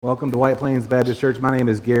Welcome to White Plains Baptist Church. My name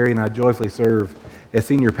is Gary, and I joyfully serve as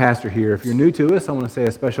senior pastor here. If you're new to us, I want to say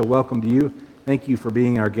a special welcome to you. Thank you for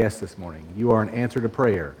being our guest this morning. You are an answer to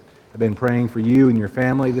prayer. I've been praying for you and your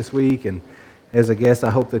family this week, and as a guest, I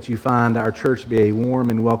hope that you find our church to be a warm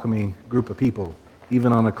and welcoming group of people,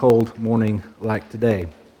 even on a cold morning like today.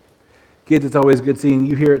 Kids, it's always good seeing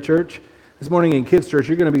you here at church. This morning in Kids Church,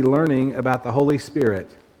 you're going to be learning about the Holy Spirit.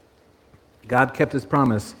 God kept His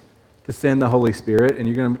promise to send the Holy Spirit, and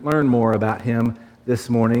you're going to learn more about Him this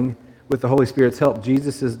morning. With the Holy Spirit's help,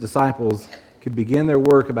 Jesus' disciples could begin their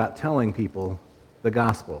work about telling people the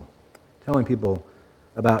gospel, telling people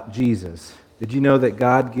about Jesus. Did you know that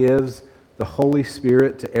God gives the Holy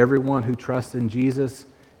Spirit to everyone who trusts in Jesus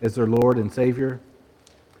as their Lord and Savior?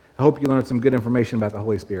 I hope you learned some good information about the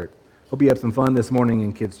Holy Spirit. Hope you have some fun this morning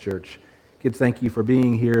in Kids Church. Kids, thank you for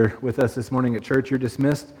being here with us this morning at church. You're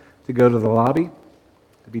dismissed to go to the lobby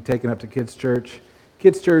to be taken up to Kids Church.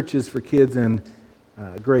 Kids Church is for kids in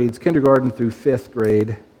grades kindergarten through 5th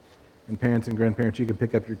grade. And parents and grandparents, you can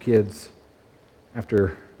pick up your kids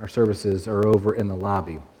after our services are over in the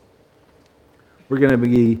lobby. We're going to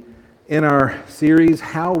be in our series,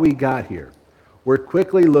 How We Got Here. We're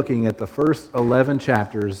quickly looking at the first 11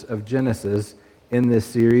 chapters of Genesis in this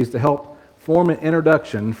series to help form an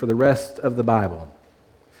introduction for the rest of the Bible.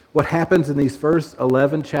 What happens in these first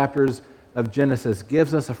 11 chapters of Genesis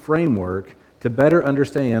gives us a framework to better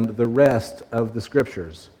understand the rest of the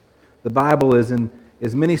Scriptures. The Bible is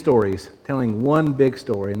many stories telling one big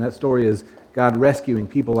story, and that story is God rescuing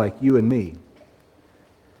people like you and me.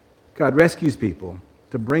 God rescues people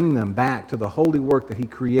to bring them back to the holy work that He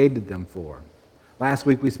created them for. Last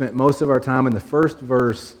week we spent most of our time in the first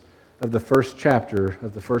verse of the first chapter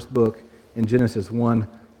of the first book in Genesis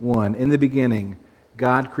 1:1. In the beginning,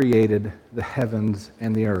 God created the heavens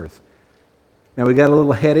and the earth. Now, we got a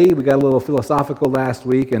little heady, we got a little philosophical last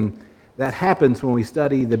week, and that happens when we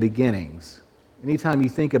study the beginnings. Anytime you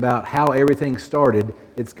think about how everything started,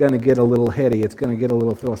 it's going to get a little heady, it's going to get a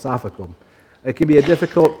little philosophical. It can be a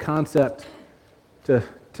difficult concept to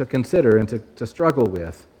consider and to struggle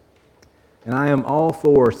with. And I am all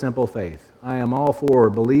for simple faith. I am all for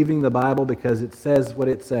believing the Bible because it says what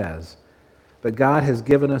it says. But God has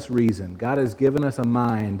given us reason. God has given us a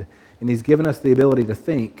mind, and He's given us the ability to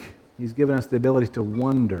think. He's given us the ability to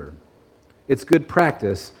wonder. It's good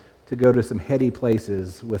practice to go to some heady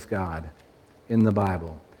places with God in the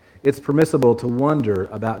Bible. It's permissible to wonder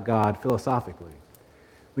about God philosophically.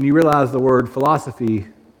 When you realize the word philosophy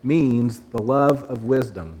means the love of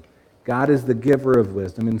wisdom, God is the giver of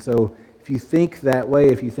wisdom. And so if you think that way,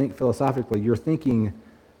 if you think philosophically, you're thinking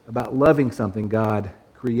about loving something God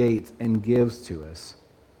creates and gives to us.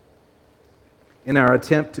 In our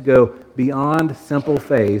attempt to go beyond simple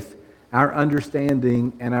faith, our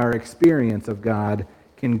understanding and our experience of God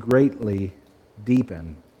can greatly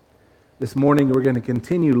deepen. This morning we're going to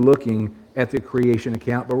continue looking at the creation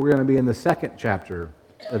account, but we're going to be in the second chapter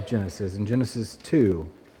of Genesis, in Genesis 2.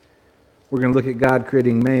 We're going to look at God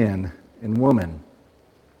creating man and woman.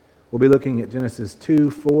 We'll be looking at Genesis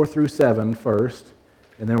 2:4 through 7 first,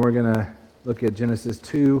 and then we're going to look at Genesis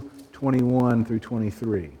 2:21 through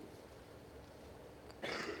 23.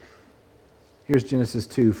 Here's Genesis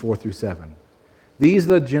 2:4 through 7. These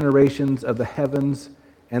are the generations of the heavens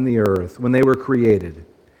and the earth when they were created,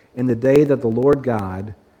 in the day that the Lord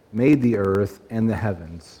God made the earth and the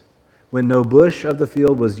heavens, when no bush of the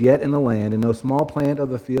field was yet in the land, and no small plant of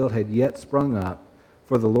the field had yet sprung up,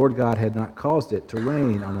 for the Lord God had not caused it to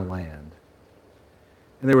rain on the land.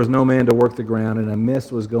 And there was no man to work the ground, and a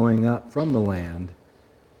mist was going up from the land,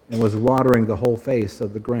 and was watering the whole face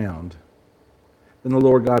of the ground. Then the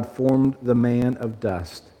Lord God formed the man of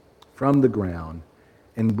dust from the ground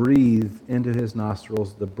and breathed into his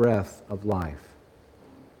nostrils the breath of life.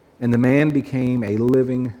 And the man became a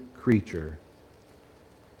living creature.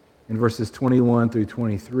 In verses 21 through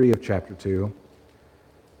 23 of chapter 2,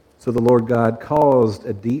 so the Lord God caused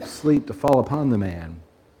a deep sleep to fall upon the man,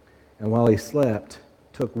 and while he slept,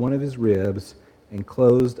 took one of his ribs and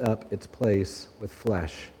closed up its place with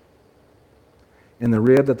flesh. And the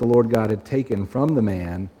rib that the Lord God had taken from the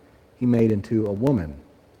man, He made into a woman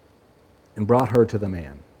and brought her to the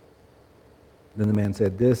man. Then the man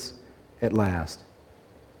said, "This at last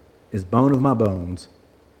is bone of my bones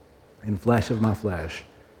and flesh of my flesh.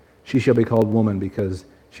 She shall be called woman because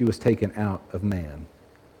she was taken out of man."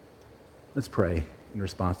 Let's pray in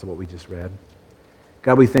response to what we just read.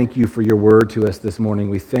 God, we thank You for Your word to us this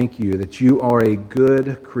morning. We thank You that You are a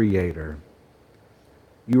good creator.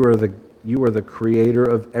 You are the creator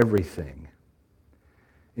of everything.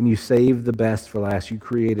 And You saved the best for last. You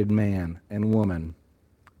created man and woman.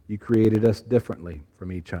 You created us differently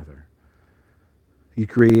from each other. You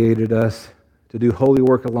created us to do holy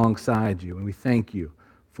work alongside you, and we thank you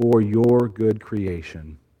for your good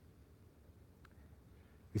creation.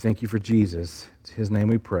 We thank you for Jesus. It's his name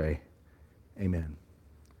we pray. Amen.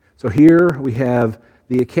 So here we have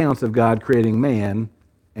the accounts of God creating man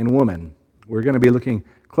and woman. We're going to be looking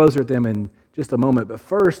closer at them in just a moment, but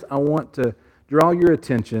first I want to draw your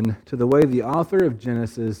attention to the way the author of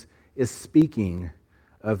Genesis is speaking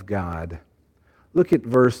of God. Look at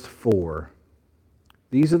verse 4.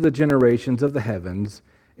 These are the generations of the heavens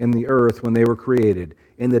and the earth when they were created,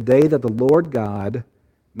 in the day that the Lord God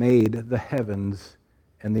made the heavens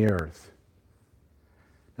and the earth.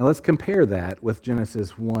 Now let's compare that with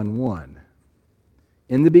Genesis 1:1.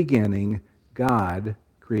 In the beginning, God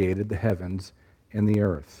created the heavens and the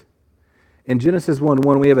earth. In Genesis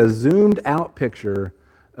 1:1, we have a zoomed out picture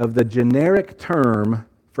of the generic term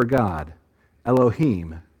for God,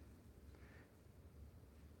 Elohim.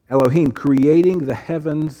 Elohim creating the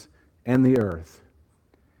heavens and the earth.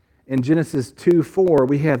 In Genesis 2:4,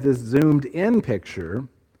 we have this zoomed in picture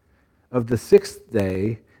of the sixth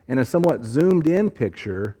day and a somewhat zoomed in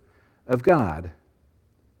picture of God,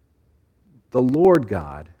 the Lord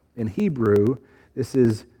God. In Hebrew, this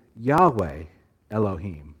is Yahweh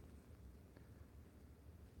Elohim.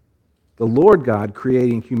 The Lord God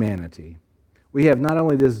creating humanity. We have not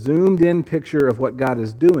only this zoomed in picture of what God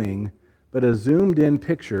is doing, but a zoomed in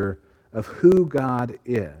picture of who God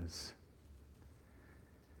is.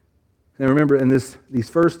 Now remember, in these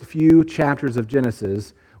first few chapters of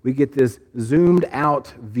Genesis, we get this zoomed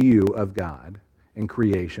out view of God and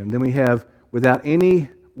creation. Then we have, without any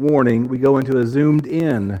warning, we go into a zoomed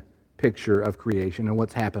in picture of creation and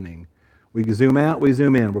what's happening. We zoom out, we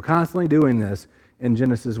zoom in. We're constantly doing this in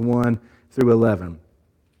Genesis 1 through 11.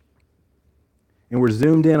 And we're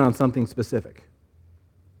zoomed in on something specific.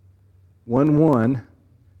 1:1,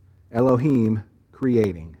 Elohim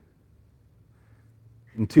creating.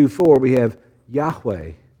 In 2:4, we have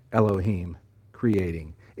Yahweh Elohim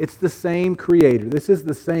creating. It's the same creator. This is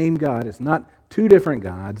the same God. It's not two different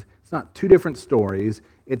gods. It's not two different stories.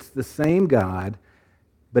 It's the same God,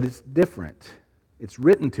 but it's different. It's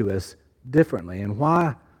written to us differently. And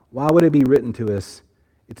why would it be written to us?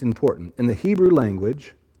 It's important. In the Hebrew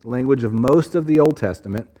language, the language of most of the Old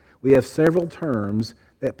Testament, we have several terms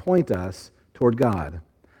that point us toward God.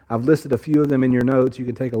 I've listed a few of them in your notes. You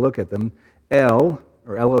can take a look at them. El,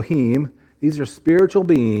 or Elohim, these are spiritual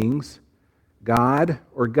beings, God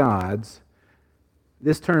or gods.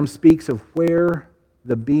 This term speaks of where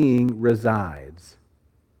the being resides.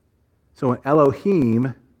 So in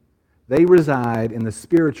Elohim, they reside in the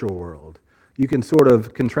spiritual world. You can sort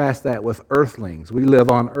of contrast that with earthlings. We live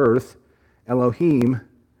on earth. Elohim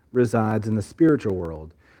resides in the spiritual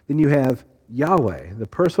world. Then you have Yahweh, the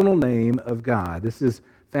personal name of God. This is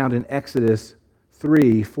found in Exodus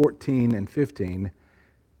 3:14 and 15.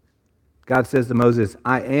 God says to Moses,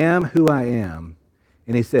 I am who I am.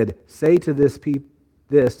 And he said, say to this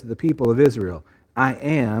to the people of Israel, I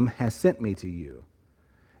am has sent me to you.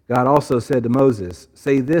 God also said to Moses,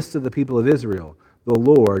 say this to the people of Israel, the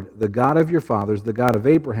Lord, the God of your fathers, the God of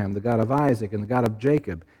Abraham, the God of Isaac, and the God of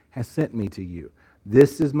Jacob, has sent me to you.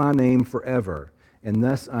 This is my name forever, and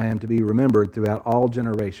thus I am to be remembered throughout all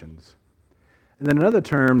generations. And then another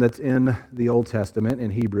term that's in the Old Testament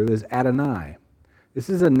in Hebrew is Adonai. This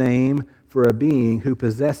is a name for a being who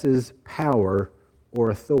possesses power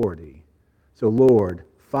or authority. So Lord,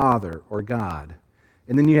 Father, or God.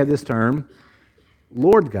 And then you have this term,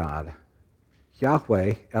 Lord God,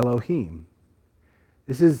 Yahweh Elohim.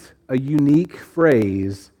 This is a unique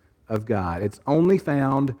phrase of God. It's only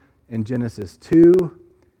found in Genesis 2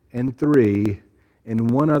 and 3 in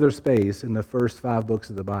one other space in the first 5 books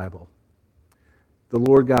of the Bible. The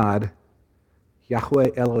Lord God,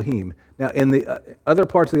 Yahweh Elohim. Now, in the other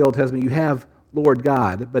parts of the Old Testament, you have Lord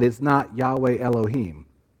God, but it's not Yahweh Elohim.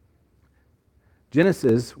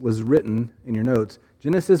 Genesis was written, in your notes,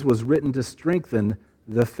 Genesis was written to strengthen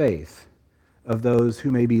the faith of those who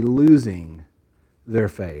may be losing their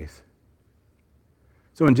faith.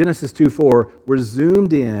 So in Genesis 2:4, we're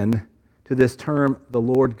zoomed in to this term, the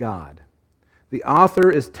Lord God. The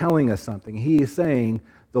author is telling us something. He is saying,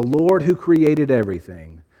 the Lord who created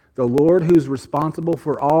everything, the Lord who's responsible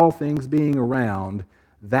for all things being around,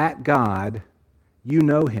 that God, you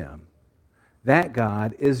know him. That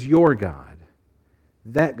God is your God.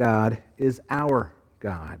 That God is our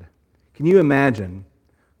God. Can you imagine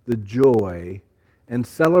the joy and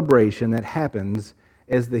celebration that happens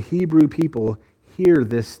as the Hebrew people hear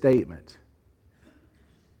this statement?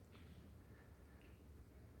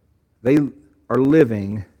 They are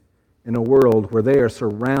living in a world where they are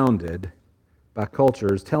surrounded by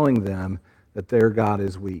cultures telling them that their God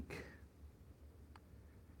is weak.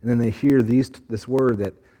 And then they hear this word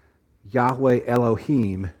that Yahweh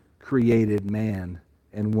Elohim created man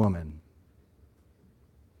and woman.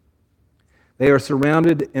 They are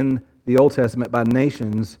surrounded in the Old Testament by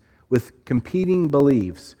nations with competing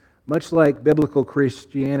beliefs. Much like biblical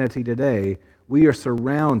Christianity today, we are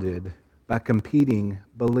surrounded by competing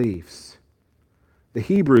beliefs. The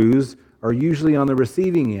Hebrews are usually on the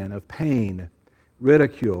receiving end of pain,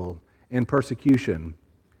 ridicule, and persecution,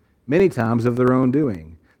 many times of their own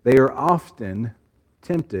doing. They are often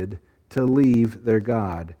tempted to leave their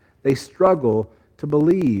God. They struggle to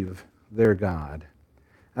believe their God.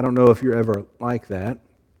 I don't know if you're ever like that,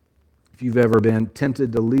 if you've ever been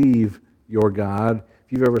tempted to leave your God,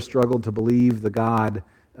 if you've ever struggled to believe the God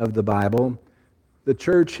of the Bible. The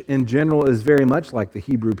church in general is very much like the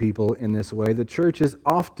Hebrew people in this way. The church is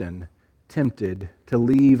often tempted to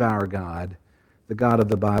leave our God, the God of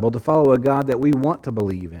the Bible, to follow a God that we want to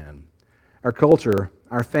believe in. Our culture,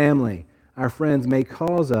 our family, our friends may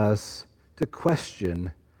cause us to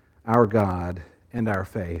question our God and our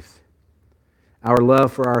faith. Our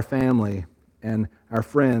love for our family and our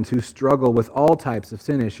friends who struggle with all types of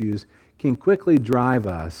sin issues can quickly drive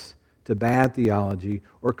us to bad theology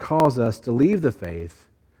or cause us to leave the faith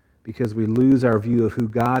because we lose our view of who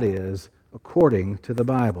God is according to the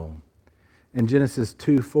Bible. In Genesis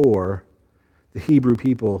 2:4, the Hebrew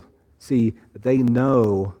people see that they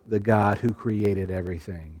know the God who created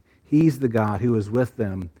everything. He's the God who was with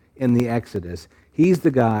them in the Exodus. He's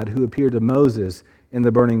the God who appeared to Moses in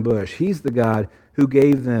the burning bush. He's the God who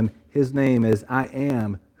gave them his name as I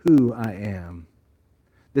am who I am.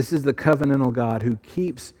 This is the covenantal God who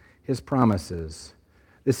keeps his promises.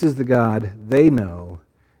 This is the God they know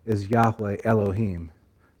as Yahweh Elohim,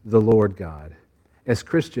 the Lord God. As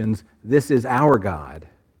Christians, this is our God.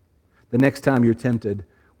 The next time you're tempted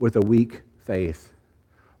with a weak faith,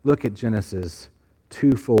 look at Genesis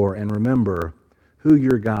 2:4 and remember who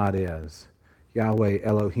your God is. Yahweh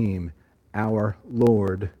Elohim, our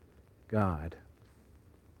Lord God.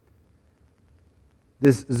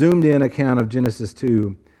 This zoomed-in account of Genesis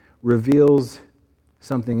 2 reveals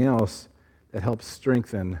something else that helps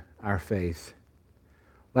strengthen our faith.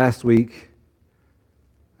 Last week,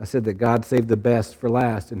 I said that God saved the best for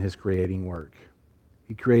last in his creating work.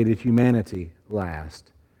 He created humanity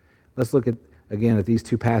last. Let's look again at these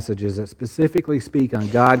two passages that specifically speak on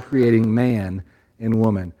God creating man and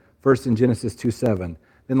woman. First in Genesis 2:7,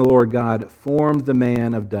 then the Lord God formed the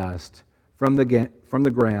man of dust from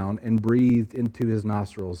the ground and breathed into his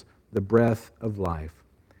nostrils the breath of life,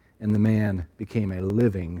 and the man became a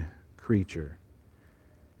living creature.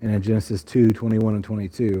 And in Genesis 2:21 and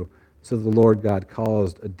 22, so the Lord God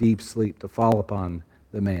caused a deep sleep to fall upon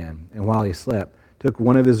the man, and while he slept, took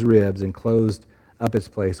one of his ribs and closed up its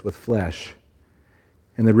place with flesh.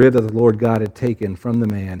 And the rib that the Lord God had taken from the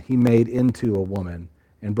man, he made into a woman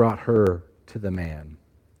and brought her to the man.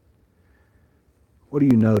 What do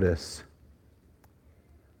you notice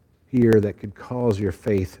here that could cause your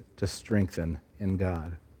faith to strengthen in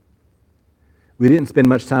God? We didn't spend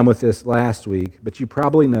much time with this last week, but you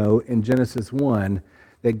probably know in Genesis 1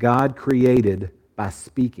 that God created by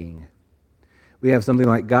speaking. We have something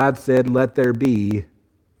like God said, "Let there be,"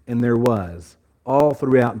 and there was, all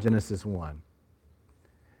throughout Genesis 1.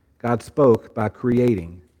 God spoke by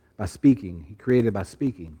creating, by speaking. He created by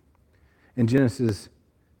speaking. In Genesis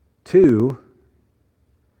 2,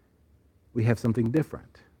 we have something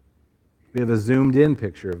different. We have a zoomed-in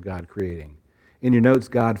picture of God creating. In your notes,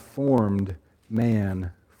 God formed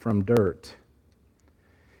man from dirt.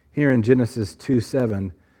 Here in Genesis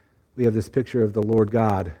 2:7, we have this picture of the Lord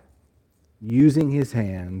God using his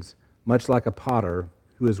hands, much like a potter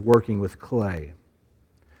who is working with clay,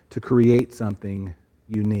 to create something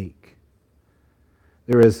unique.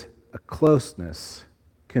 There is a closeness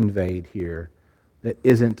conveyed here that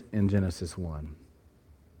isn't in Genesis 1.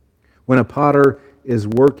 When a potter is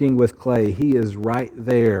working with clay, he is right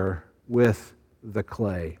there with the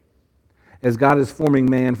clay. As God is forming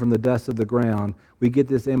man from the dust of the ground, we get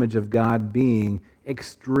this image of God being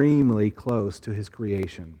extremely close to his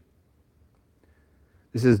creation.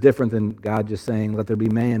 This is different than God just saying, "Let there be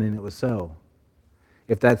man," and it was so.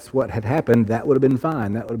 If that's what had happened, that would have been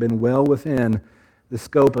fine. That would have been well within the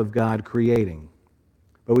scope of God creating.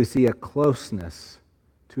 But we see a closeness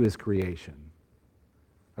to his creation,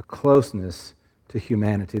 a closeness to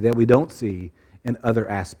humanity that we don't see in other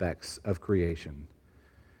aspects of creation.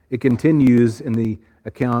 It continues in the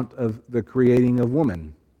account of the creating of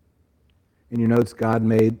woman. In your notes, God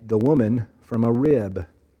made the woman from a rib.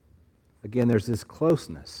 Again, there's this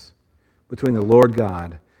closeness. between the Lord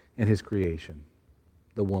God and his creation,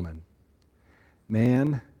 the woman.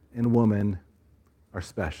 Man and woman are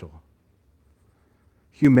special.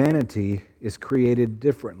 Humanity is created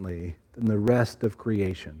differently than the rest of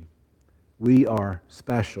creation. We are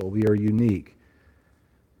special. We are unique.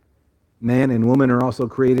 Man and woman are also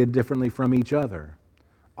created differently from each other.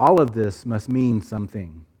 All of this must mean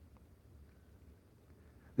something.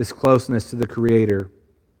 This closeness to the Creator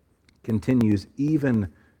continues even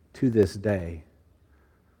to this day.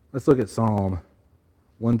 Let's look at Psalm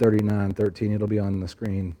 139:13. It'll be on the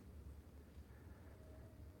screen.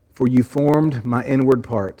 For you formed my inward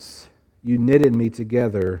parts. You knitted me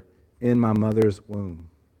together in my mother's womb.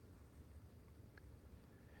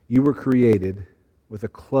 You were created with a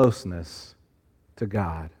closeness to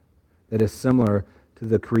God that is similar to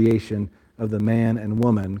the creation of the man and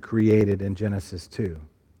woman created in Genesis 2.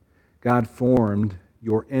 God formed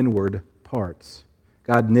your inward parts.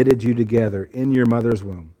 God knitted you together in your mother's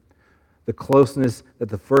womb. The closeness that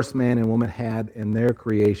the first man and woman had in their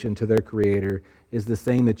creation to their Creator is the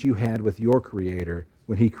same that you had with your Creator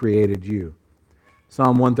when He created you.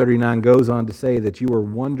 Psalm 139 goes on to say that you are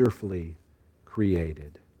wonderfully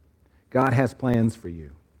created. God has plans for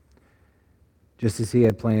you, just as He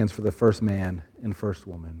had plans for the first man and first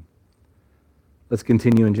woman. Let's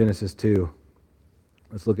continue in Genesis 2.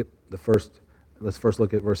 Let's first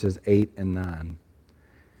look at verses 8 and 9.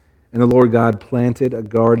 And the Lord God planted a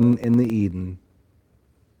garden in the Eden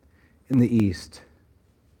in the east,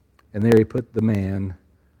 and there He put the man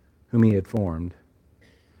whom He had formed.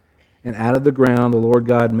 And out of the ground the Lord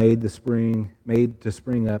God made to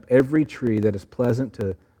spring up every tree that is pleasant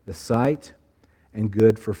to the sight and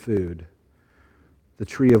good for food. The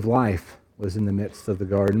tree of life was in the midst of the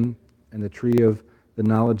garden, and the tree of the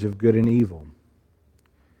knowledge of good and evil.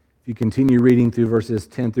 If you continue reading through verses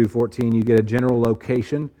 10 through 14, you get a general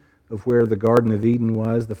location of where the Garden of Eden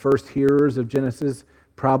was. The first hearers of Genesis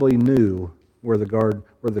probably knew where the Garden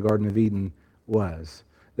of Eden was.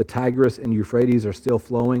 The Tigris and Euphrates are still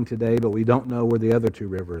flowing today, but we don't know where the other two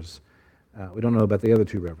rivers. We don't know about the other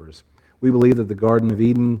two rivers. We believe that the Garden of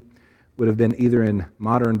Eden would have been either in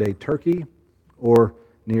modern-day Turkey or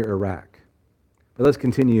near Iraq. But let's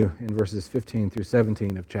continue in verses 15 through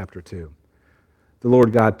 17 of chapter 2. The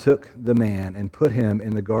Lord God took the man and put him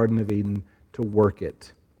in the Garden of Eden to work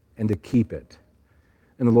it and to keep it.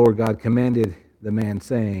 And the Lord God commanded the man,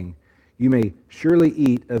 saying, You may surely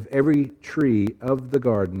eat of every tree of the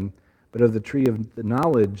garden, but of the tree of the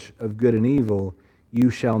knowledge of good and evil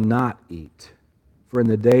you shall not eat. For in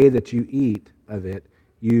the day that you eat of it,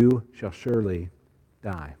 you shall surely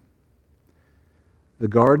die. The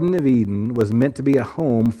Garden of Eden was meant to be a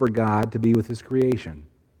home for God to be with His creation.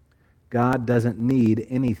 God doesn't need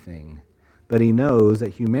anything, but He knows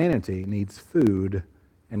that humanity needs food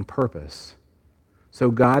and purpose. So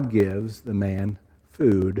God gives the man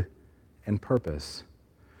food and purpose.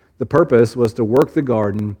 The purpose was to work the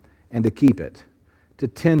garden and to keep it, to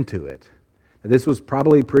tend to it. Now, this was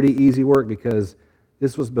probably pretty easy work because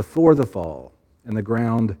this was before the fall and the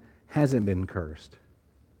ground hasn't been cursed.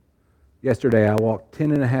 Yesterday I walked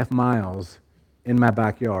 10.5 miles in my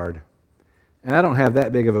backyard. And I don't have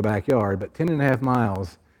that big of a backyard, but 10.5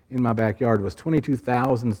 miles in my backyard was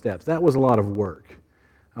 22,000 steps. That was a lot of work.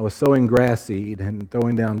 I was sowing grass seed and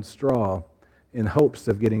throwing down straw in hopes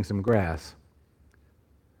of getting some grass.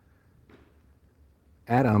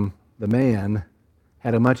 Adam, the man,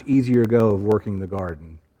 had a much easier go of working the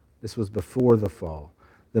garden. This was before the fall.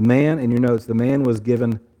 The man, in your notes, the man was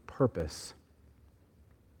given purpose.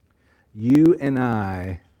 You and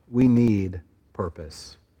I, we need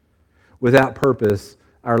purpose. Without purpose,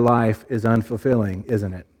 our life is unfulfilling,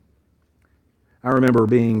 isn't it? I remember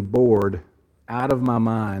being bored out of my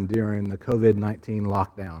mind during the COVID-19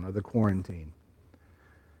 lockdown or the quarantine.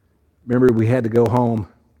 Remember, we had to go home.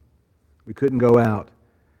 We couldn't go out.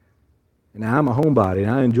 And I'm a homebody,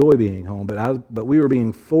 and I enjoy being home, but we were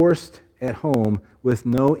being forced at home with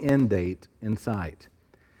no end date in sight.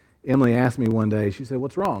 Emily asked me one day, she said,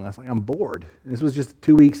 "What's wrong?" I was like, "I'm bored." And this was just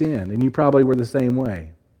 2 weeks in, and you probably were the same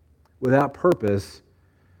way. Without purpose,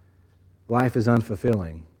 life is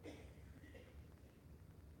unfulfilling.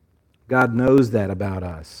 God knows that about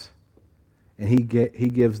us, and He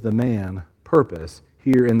gives the man purpose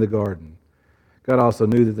here in the garden. God also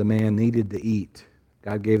knew that the man needed to eat.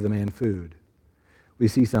 God gave the man food. We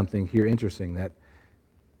see something here interesting, that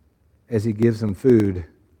as He gives him food,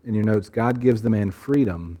 in your notes, God gives the man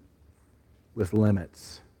freedom with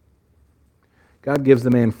limits. God gives the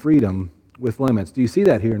man freedom with limits. Do you see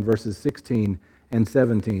that here in verses 16 and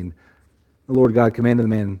 17? The Lord God commanded the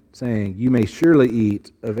man, saying, You may surely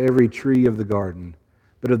eat of every tree of the garden,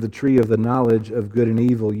 But of the tree of the knowledge of good and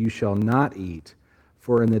evil you shall not eat,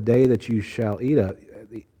 for in the day that you shall eat of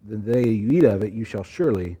the day you eat of it, you shall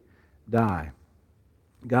surely die.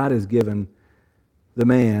 God has given the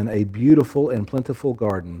man a beautiful and plentiful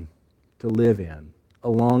garden to live in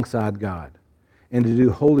alongside God and to do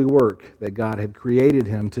holy work that God had created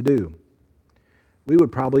him to do. We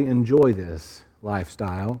would probably enjoy this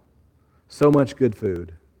lifestyle. So much good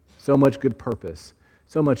food, so much good purpose,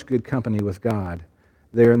 so much good company with God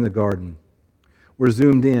there in the garden. We're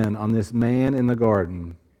zoomed in on this man in the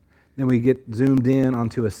garden. Then we get zoomed in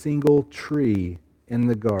onto a single tree in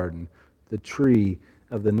the garden, the tree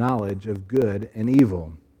of the knowledge of good and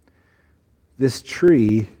evil. This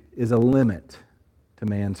tree is a limit to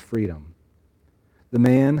man's freedom. The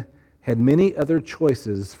man had many other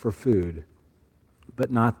choices for food,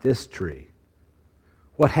 but not this tree.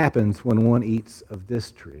 What happens when one eats of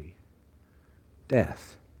this tree?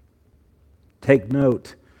 Death. Take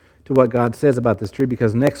note to what God says about this tree,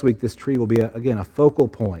 because next week this tree will be, again, a focal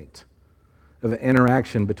point of an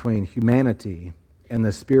interaction between humanity and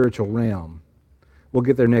the spiritual realm. We'll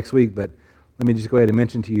get there next week, but let me just go ahead and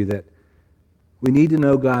mention to you that we need to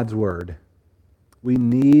know God's Word. We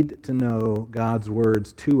need to know God's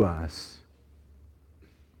words to us,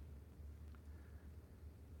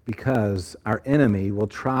 because our enemy will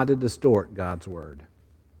try to distort God's Word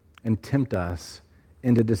and tempt us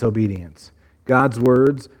into disobedience. God's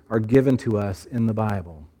words are given to us in the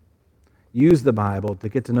Bible. Use the Bible to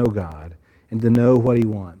get to know God and to know what He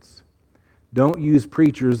wants. Don't use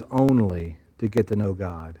preachers only to get to know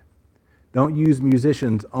God. Don't use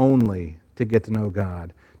musicians only to get to know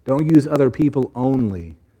God. Don't use other people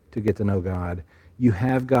only to get to know God. You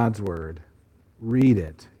have God's Word. Read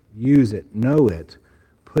it, use it, know it,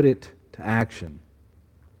 put it to action.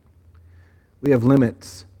 We have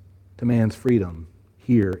limits to man's freedom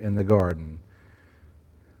here in the garden.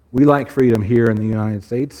 We like freedom here in the United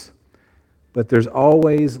States, but there's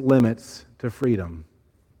always limits to freedom.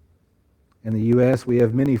 In the U.S., we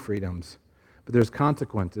have many freedoms, but there's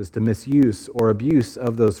consequences to misuse or abuse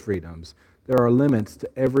of those freedoms. There are limits to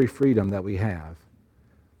every freedom that we have.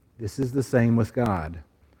 This is the same with God.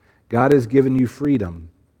 God has given you freedom.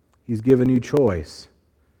 He's given you choice.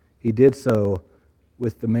 He did so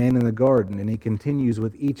with the man in the garden, and He continues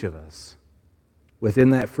with each of us. Within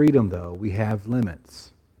that freedom, though, we have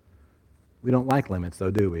limits. We don't like limits, though,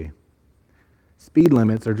 do we? Speed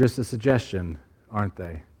limits are just a suggestion, aren't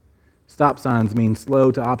they? Stop signs mean slow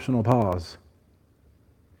to optional pause.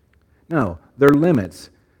 No, they're limits.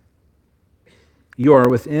 You are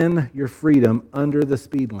within your freedom under the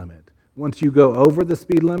speed limit. Once you go over the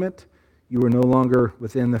speed limit, you are no longer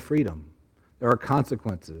within the freedom. There are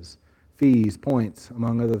consequences, fees, points,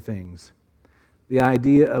 among other things. The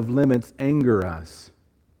idea of limits anger us.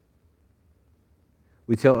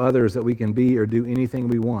 We tell others that we can be or do anything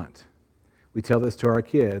we want. We tell this to our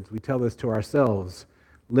kids. We tell this to ourselves.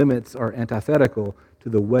 Limits are antithetical to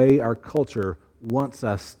the way our culture wants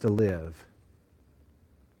us to live.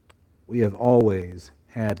 We have always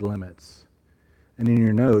had limits. And in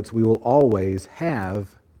your notes, we will always have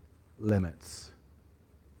limits.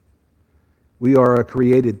 We are a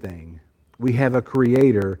created thing. We have a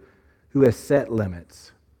Creator who has set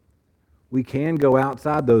limits. We can go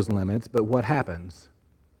outside those limits, but what happens?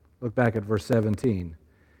 Look back at verse 17.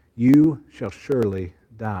 You shall surely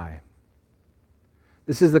die.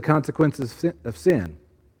 This is the consequences of sin.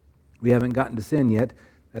 We haven't gotten to sin yet.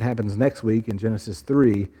 That happens next week in Genesis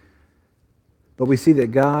 3. But we see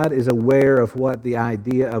that God is aware of what the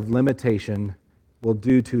idea of limitation will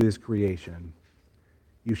do to His creation.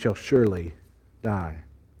 You shall surely die.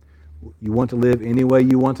 You want to live any way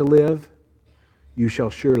you want to live? You shall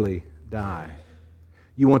surely die.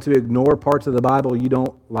 You want to ignore parts of the Bible you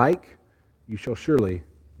don't like? You shall surely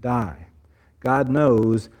die. God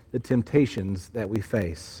knows the temptations that we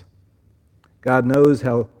face. God knows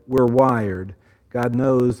how we're wired. God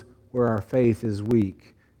knows where our faith is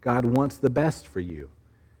weak. God wants the best for you.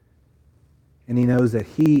 And He knows that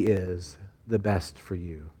He is the best for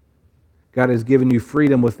you. God has given you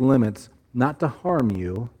freedom with limits, not to harm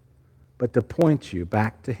you, but to point you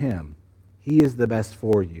back to Him. He is the best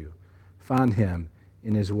for you. Find Him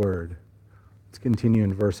in His Word. Let's continue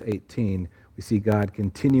in verse 18. We see God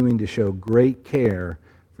continuing to show great care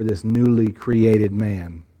for this newly created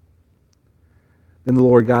man. Then the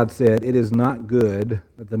Lord God said, "It is not good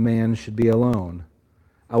that the man should be alone.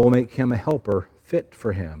 I will make him a helper fit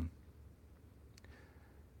for him."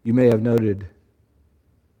 You may have noted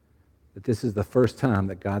that this is the first time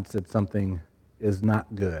that God said something is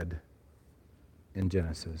not good in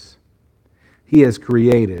Genesis. He has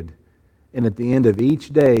created And at the end of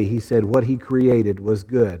each day, he said what he created was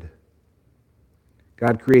good.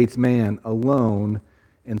 God creates man alone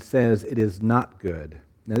and says it is not good.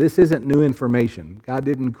 Now, this isn't new information. God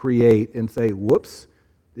didn't create and say, whoops,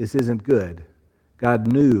 this isn't good. God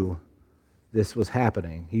knew this was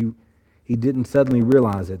happening. He didn't suddenly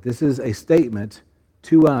realize it. This is a statement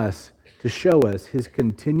to us to show us his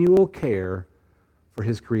continual care for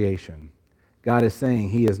his creation. God is saying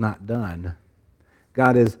he is not done.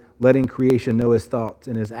 God is letting creation know his thoughts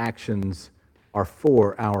and his actions are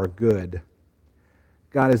for our good.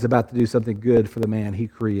 God is about to do something good for the man he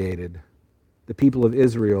created. The people of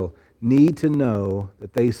Israel need to know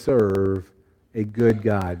that they serve a good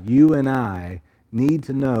God. You and I need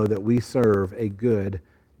to know that we serve a good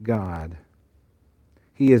God.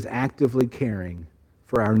 He is actively caring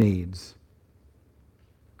for our needs.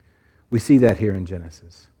 We see that here in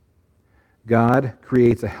Genesis. God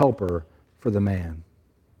creates a helper for the man.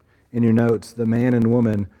 In your notes, the man and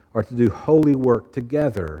woman are to do holy work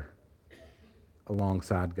together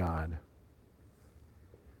alongside God.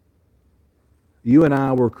 You and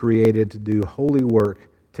I were created to do holy work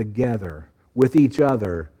together with each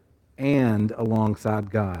other and alongside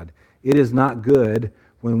God. It is not good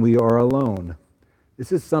when we are alone.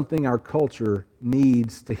 This is something our culture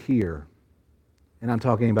needs to hear. And I'm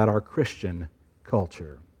talking about our Christian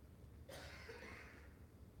culture.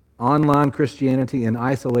 Online Christianity in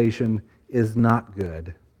isolation is not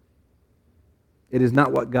good. It is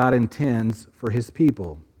not what God intends for his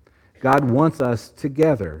people. God wants us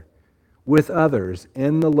together with others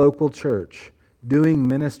in the local church, doing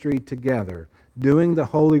ministry together, doing the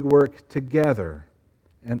holy work together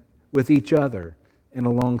and with each other and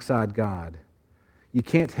alongside God. You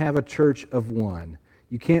can't have a church of one.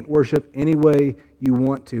 You can't worship any way you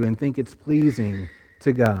want to and think it's pleasing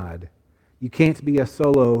to God. You can't be a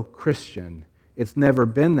solo Christian. It's never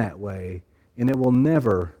been that way, and it will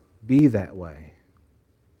never be that way.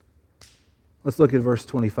 Let's look at verse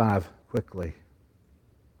 25 quickly.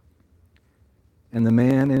 And the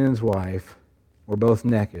man and his wife were both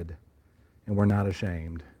naked and were not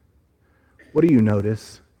ashamed. What do you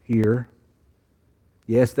notice here?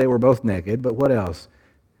 Yes, they were both naked, but what else?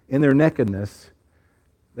 In their nakedness,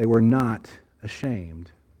 they were not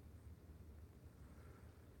ashamed.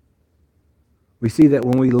 We see that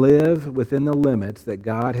when we live within the limits that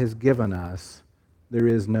God has given us, there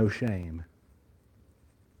is no shame.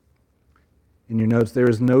 In your notes, there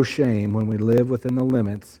is no shame when we live within the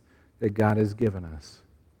limits that God has given us.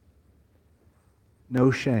 No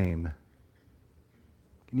shame.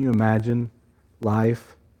 Can you imagine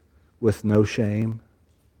life with no shame?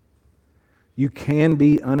 You can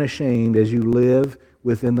be unashamed as you live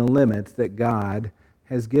within the limits that God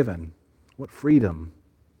has given. What freedom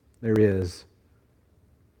there is.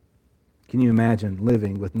 Can you imagine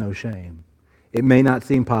living with no shame? It may not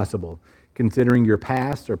seem possible, considering your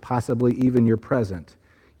past or possibly even your present.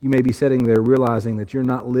 You may be sitting there realizing that you're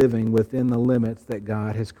not living within the limits that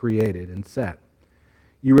God has created and set.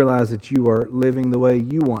 You realize that you are living the way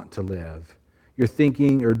you want to live. You're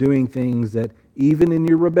thinking or doing things that even in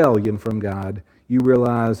your rebellion from God, you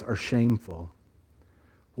realize are shameful.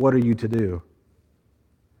 What are you to do?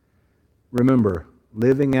 Remember,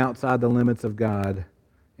 living outside the limits of God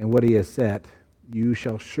and what he has set, you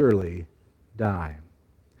shall surely die.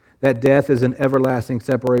 That death is an everlasting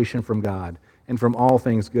separation from God and from all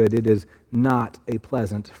things good. It is not a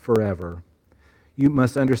pleasant forever. You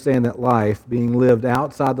must understand that life, being lived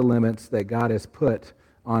outside the limits that God has put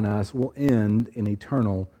on us, will end in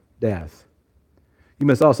eternal death. You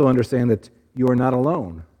must also understand that you are not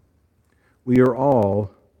alone. We are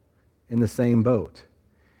all in the same boat.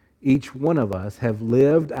 Each one of us have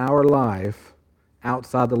lived our life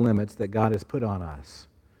outside the limits that God has put on us.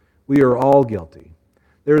 We are all guilty.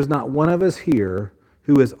 There is not one of us here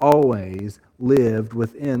who has always lived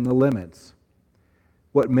within the limits.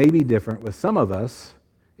 What may be different with some of us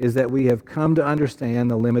is that we have come to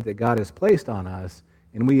understand the limit that God has placed on us,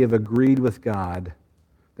 and we have agreed with God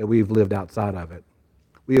that we've lived outside of it.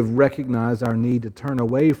 We have recognized our need to turn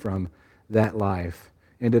away from that life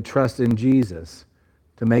and to trust in Jesus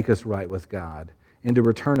to make us right with God and to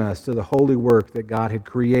return us to the holy work that God had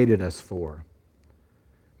created us for.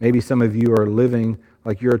 Maybe some of you are living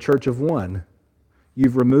like you're a church of one.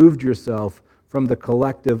 You've removed yourself from the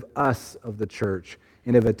collective us of the church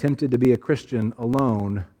and have attempted to be a Christian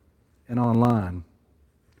alone and online.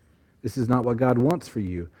 This is not what God wants for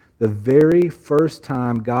you. The very first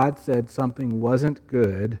time God said something wasn't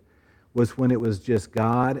good was when it was just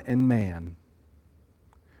God and man.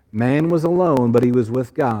 Man was alone, but he was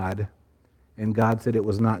with God, and God said it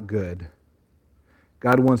was not good.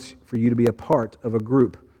 God wants for you to be a part of a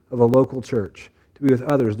group of a local church, to be with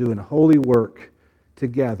others doing holy work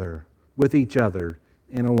together with each other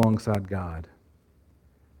and alongside God.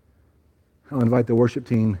 I'll invite the worship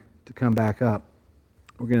team to come back up.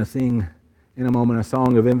 We're going to sing in a moment a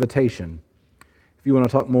song of invitation. If you want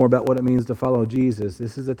to talk more about what it means to follow Jesus,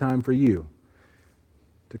 this is a time for you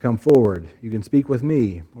to come forward. You can speak with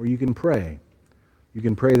me, or you can pray. You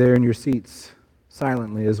can pray there in your seats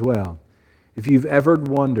silently as well. If you've ever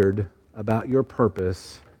wondered about your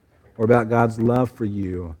purpose or about God's love for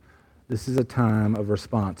you, this is a time of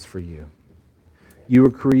response for you. You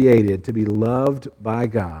were created to be loved by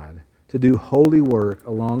God, to do holy work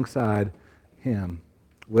alongside Him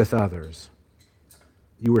with others.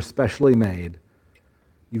 You were specially made.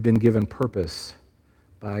 You've been given purpose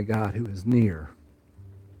by God who is near.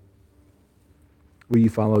 Will you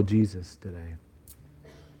follow Jesus today?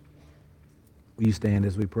 Will you stand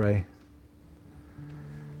as we pray?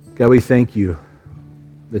 God, we thank you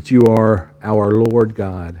that you are our Lord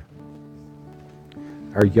God,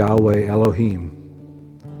 our Yahweh Elohim,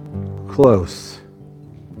 close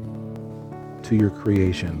to your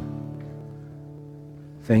creation.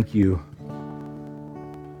 Thank you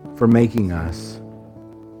for making us.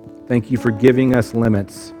 Thank you for giving us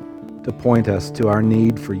limits to point us to our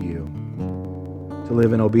need for you, to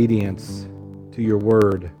live in obedience to your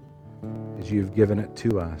word as you've given it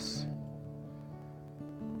to us.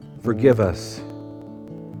 Forgive us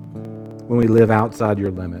when we live outside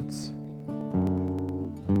your limits.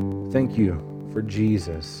 Thank you for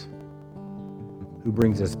Jesus, who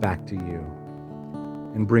brings us back to you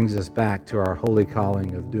and brings us back to our holy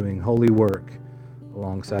calling of doing holy work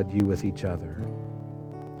alongside you with each other.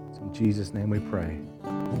 In Jesus' name we pray.